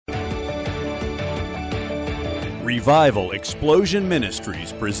Revival Explosion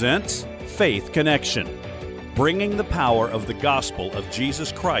Ministries presents Faith Connection, bringing the power of the gospel of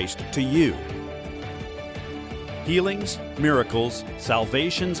Jesus Christ to you. Healings, miracles,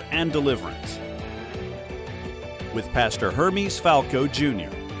 salvations, and deliverance. With Pastor Hermes Falco Jr.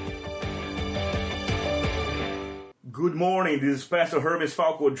 Good morning, this is Pastor Hermes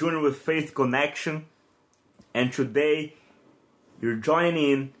Falco Jr. with Faith Connection, and today you're joining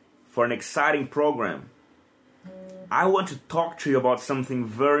in for an exciting program. I want to talk to you about something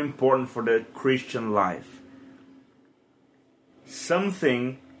very important for the Christian life.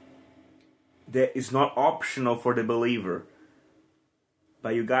 Something that is not optional for the believer,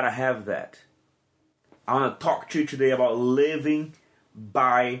 but you gotta have that. I want to talk to you today about living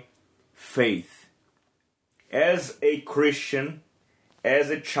by faith. As a Christian, as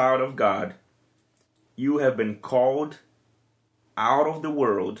a child of God, you have been called out of the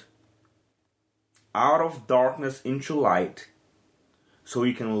world, out of darkness into light, so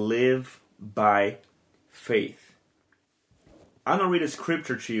you can live by faith. I'm going to read a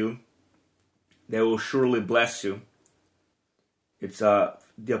scripture to you that will surely bless you. It's the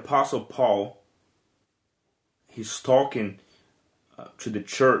Apostle Paul. He's talking to the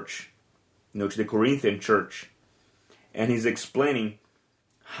church, to the Corinthian church, and he's explaining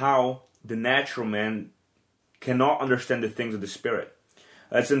how the natural man cannot understand the things of the Spirit.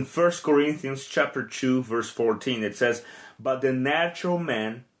 That's in 1 Corinthians chapter 2, verse 14. It says, "But the natural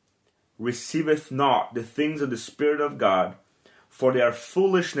man receiveth not the things of the Spirit of God, for they are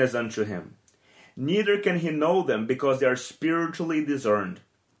foolishness unto him. Neither can he know them, because they are spiritually discerned."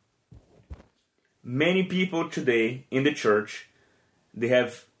 Many people today in the church, they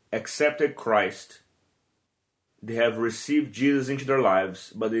have accepted Christ. They have received Jesus into their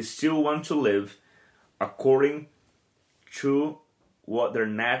lives, but they still want to live according to what their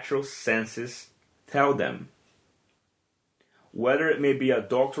natural senses tell them. Whether it may be a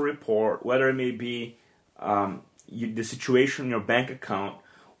doctor report, whether it may be the situation in your bank account,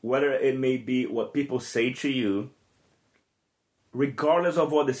 whether it may be what people say to you, regardless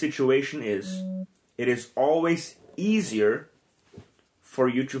of what the situation is, it is always easier for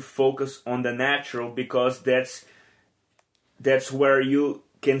you to focus on the natural, because that's where you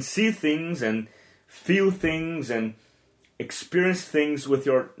can see things and feel things and experience things with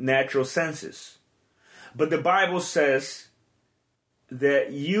your natural senses. But the Bible says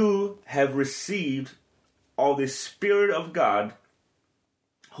that you have received all the Spirit of God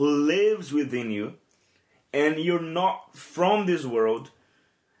who lives within you, and you're not from this world.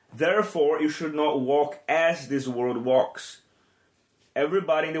 Therefore, you should not walk as this world walks.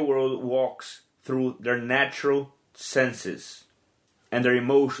 Everybody in the world walks through their natural senses and their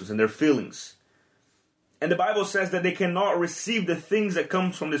emotions and their feelings. And the Bible says that they cannot receive the things that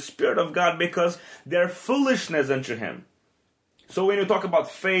come from the Spirit of God because they're foolishness unto Him. So when you talk about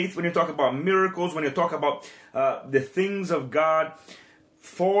faith, when you talk about miracles, when you talk about the things of God,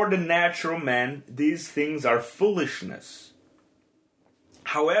 for the natural man, these things are foolishness.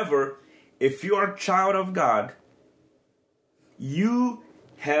 However, if you are a child of God, you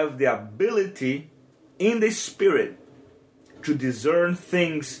have the ability in the Spirit to discern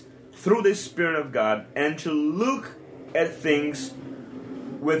things through the Spirit of God and to look at things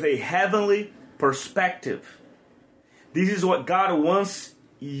with a heavenly perspective. This is what God wants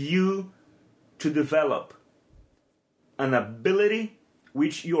you to develop. An ability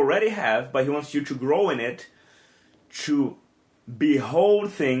which you already have, but He wants you to grow in it, to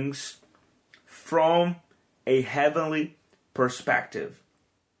behold things from a heavenly perspective.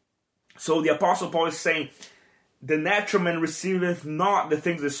 So the Apostle Paul is saying, the natural man receiveth not the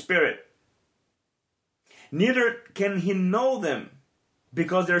things of the Spirit, neither can he know them,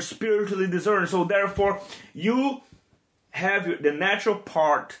 because they're spiritually discerned. So therefore, you have the natural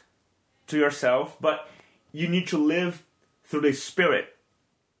part to yourself, but you need to live through the Spirit.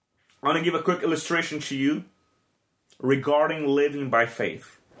 I want to give a quick illustration to you regarding living by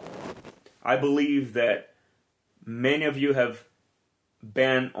faith. I believe that many of you have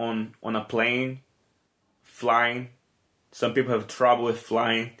been on a plane, flying. Some people have trouble with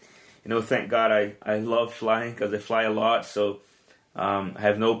flying. Thank God I love flying, because I fly a lot, so I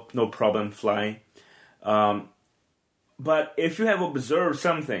have no problem flying. But if you have observed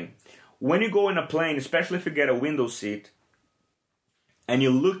something, when you go in a plane, especially if you get a window seat, and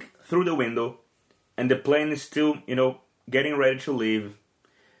you look through the window, and the plane is still, getting ready to leave,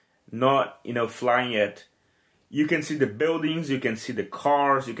 not, flying yet, you can see the buildings, you can see the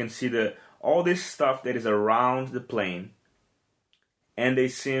cars, you can see all this stuff that is around the plane, and they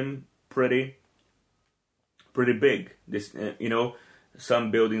seem pretty big. Some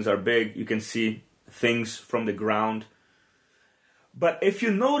buildings are big. You can see things from the ground. But if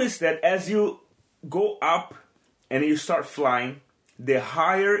you notice that as you go up and you start flying, the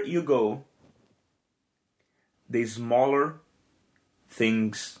higher you go, the smaller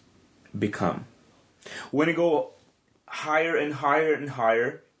things become. When you go higher and higher and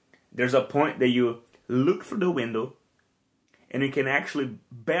higher, there's a point that you look through the window and you can actually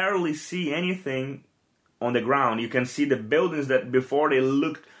barely see anything on the ground. You can see the buildings that before they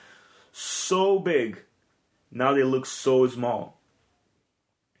looked so big, now they look so small.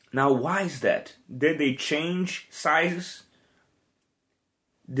 Now, why is that? Did they change sizes?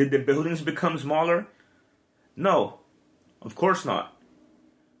 Did the buildings become smaller? No, of course not.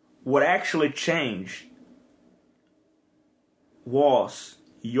 What actually changed was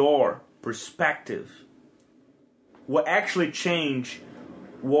your perspective. What actually changed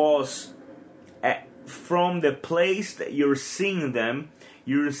was from the place that you're seeing them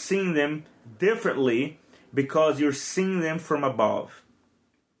differently because you're seeing them from above.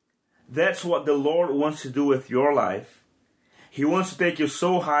 That's what the Lord wants to do with your life. He wants to take you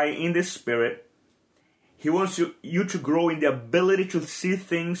so high in the Spirit. He wants you to grow in the ability to see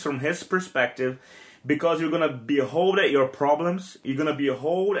things from His perspective, because you're going to behold at your problems, you're going to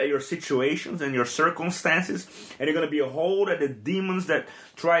behold at your situations and your circumstances, and you're going to behold at the demons that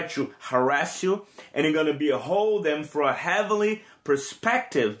try to harass you, and you're going to behold them from a heavenly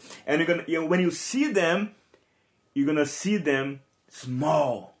perspective. And you're going to, when you see them, you're going to see them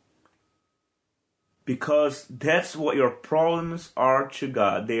small. Because that's what your problems are to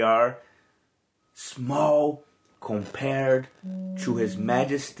God. They are small compared to His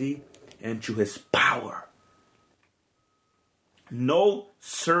majesty and to His power. No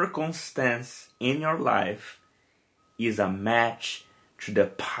circumstance in your life is a match to the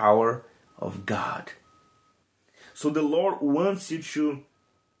power of God. So the Lord wants you to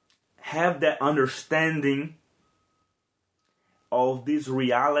have that understanding of this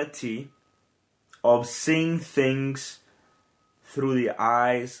reality of seeing things through the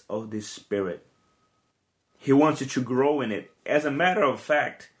eyes of the Spirit. He wants you to grow in it. As a matter of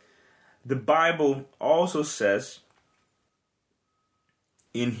fact, the Bible also says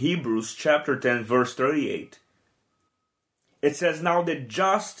in Hebrews chapter 10 verse 38, it says, "Now the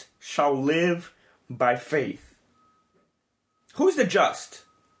just shall live by faith." Who is the just?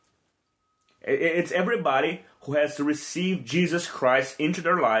 It's everybody who has received Jesus Christ into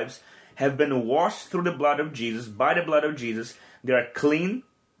their lives, have been washed through the blood of Jesus, by the blood of Jesus. They are clean,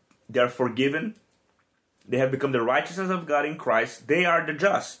 they are forgiven, they have become the righteousness of God in Christ. They are the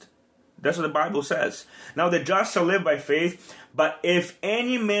just. That's what the Bible says. Now the just shall live by faith, but if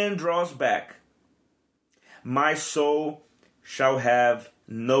any man draws back, my soul shall have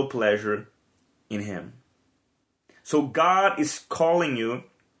no pleasure in him. So God is calling you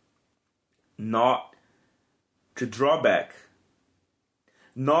not to draw back,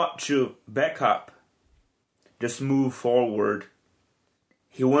 not to back up, just move forward.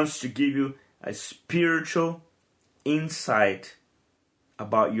 He wants to give you a spiritual insight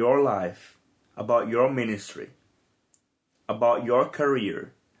about your life, about your ministry, about your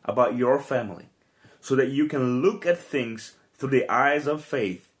career, about your family, so that you can look at things through the eyes of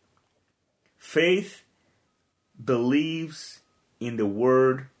faith. Faith believes in the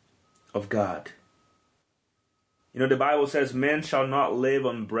Word of God. You know, the Bible says, "Man shall not live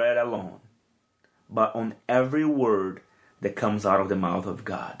on bread alone, but on every word that comes out of the mouth of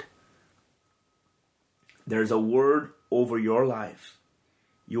God." There's a word over your life.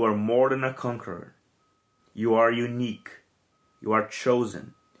 You are more than a conqueror. You are unique. You are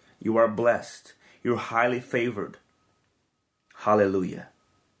chosen. You are blessed. You're highly favored. Hallelujah.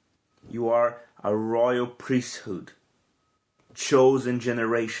 You are a royal priesthood, chosen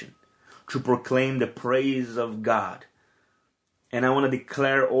generation, to proclaim the praise of God. And I want to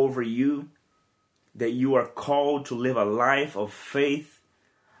declare over you that you are called to live a life of faith,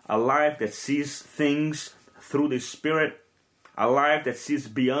 a life that sees things through the Spirit, a life that sees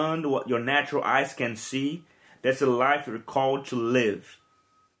beyond what your natural eyes can see. That's a life you're called to live.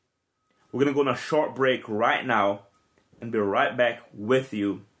 We're going to go on a short break right now and be right back with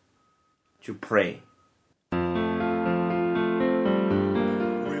you to pray.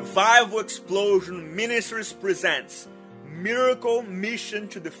 Revival Explosion Ministries presents Miracle Mission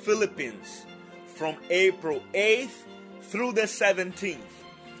to the Philippines from April 8th through the 17th.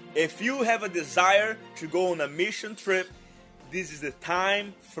 If you have a desire to go on a mission trip, this is the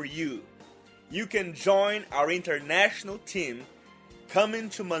time for you. You can join our international team coming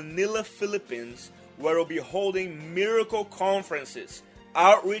to Manila, Philippines, where we'll be holding miracle conferences,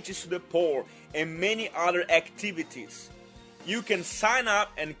 outreaches to the poor, and many other activities. You can sign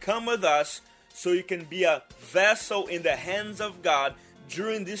up and come with us so you can be a vessel in the hands of God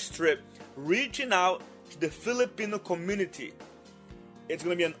during this trip, reaching out to the Filipino community. It's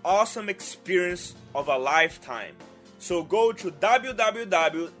going to be an awesome experience of a lifetime. So go to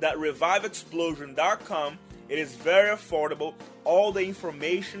www.reviveexplosion.com. It is very affordable. All the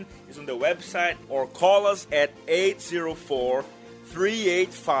information is on the website, or call us at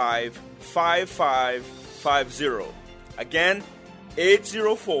 804-385-5550. Again,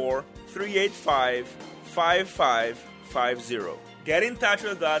 804-385-5550. Get in touch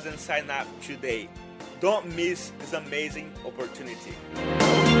with us and sign up today. Don't miss this amazing opportunity.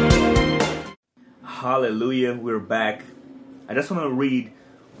 Hallelujah, we're back. I just want to read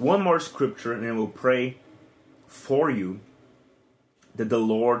one more scripture and then we'll pray for you that the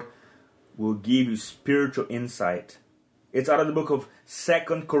Lord will give you spiritual insight. It's out of the book of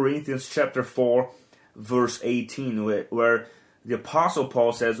 2 Corinthians chapter 4, verse 18, where the Apostle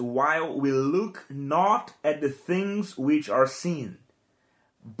Paul says, "While we look not at the things which are seen,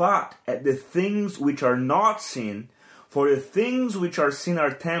 but at the things which are not seen, for the things which are seen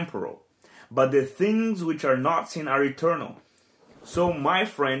are temporal, but the things which are not seen are eternal." So, my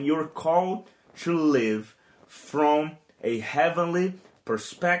friend, you're called to live from a heavenly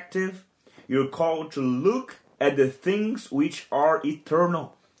perspective. You're called to look at the things which are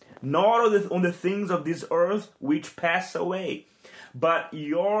eternal, not on the things of this earth which pass away, but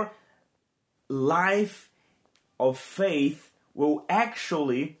your life of faith will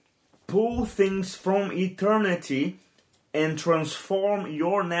actually pull things from eternity and transform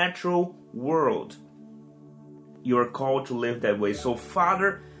your natural world. You are called to live that way. So,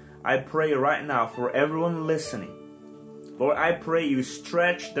 Father, I pray right now for everyone listening. Lord, I pray you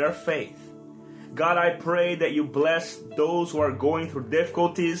stretch their faith. God, I pray that you bless those who are going through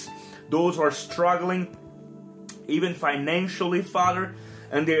difficulties, those who are struggling, even financially, Father,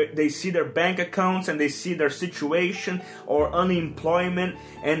 and they see their bank accounts and they see their situation or unemployment,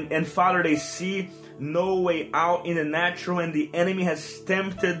 and Father, they see no way out in the natural, and the enemy has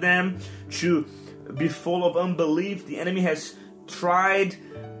tempted them to be full of unbelief. The enemy has tried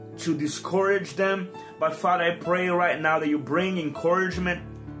to discourage them, but Father, I pray right now that you bring encouragement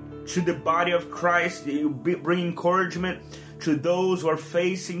to the body of Christ, that you bring encouragement to those who are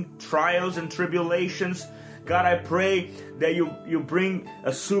facing trials and tribulations. God, I pray that you bring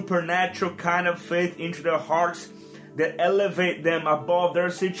a supernatural kind of faith into their hearts that elevate them above their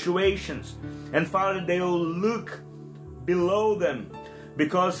situations. And Father, they will look below them,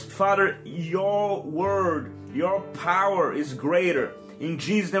 because Father, your word, your power is greater. In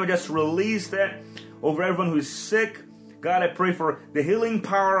Jesus' name, I just release that over everyone who is sick. God, I pray for the healing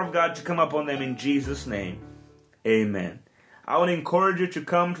power of God to come upon them in Jesus' name. Amen. I want to encourage you to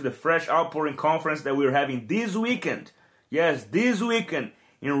come to the Fresh Outpouring Conference that we're having this weekend. Yes, this weekend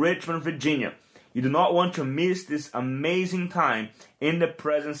in Richmond, Virginia. You do not want to miss this amazing time in the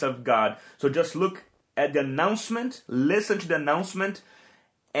presence of God. So just look at the announcement, listen to the announcement,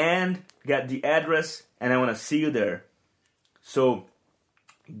 and get the address, and I want to see you there. So,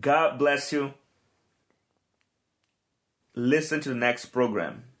 God bless you. Listen to the next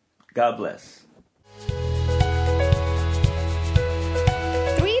program. God bless.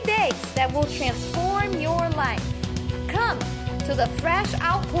 3 days that will transform your life. Come to the Fresh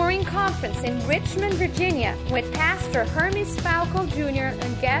Outpouring Conference in Richmond, Virginia with Pastor Hermes Falco Jr.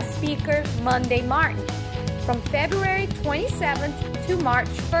 and guest speaker Monday Martin from February 27th to March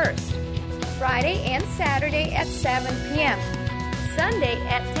 1st. Friday and Saturday at 7 p.m. Sunday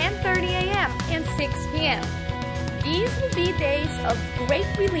at 10:30 a.m. and 6 p.m. These will be days of great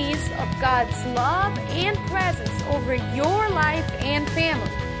release of God's love and presence over your life and family.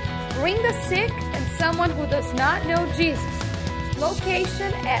 Bring the sick and someone who does not know Jesus.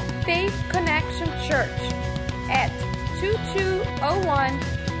 Location at Faith Connection Church at 2201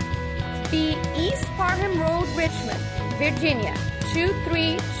 B East Parham Road, Richmond, Virginia,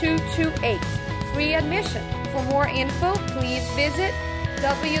 23228. Free admission. For more info, please visit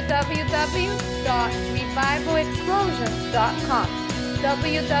www.revivalexplosion.com.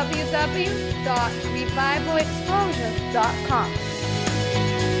 www.revivalexplosion.com.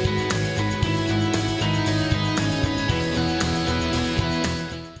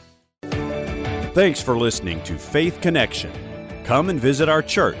 Thanks for listening to Faith Connection. Come and visit our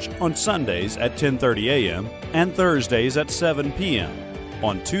church on Sundays at 10:30 a.m. and Thursdays at 7 p.m.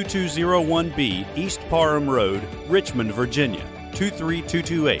 on 2201B East Parham Road, Richmond, Virginia,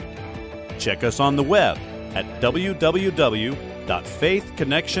 23228. Check us on the web at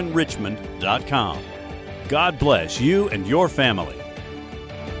www.faithconnectionrichmond.com. God bless you and your family.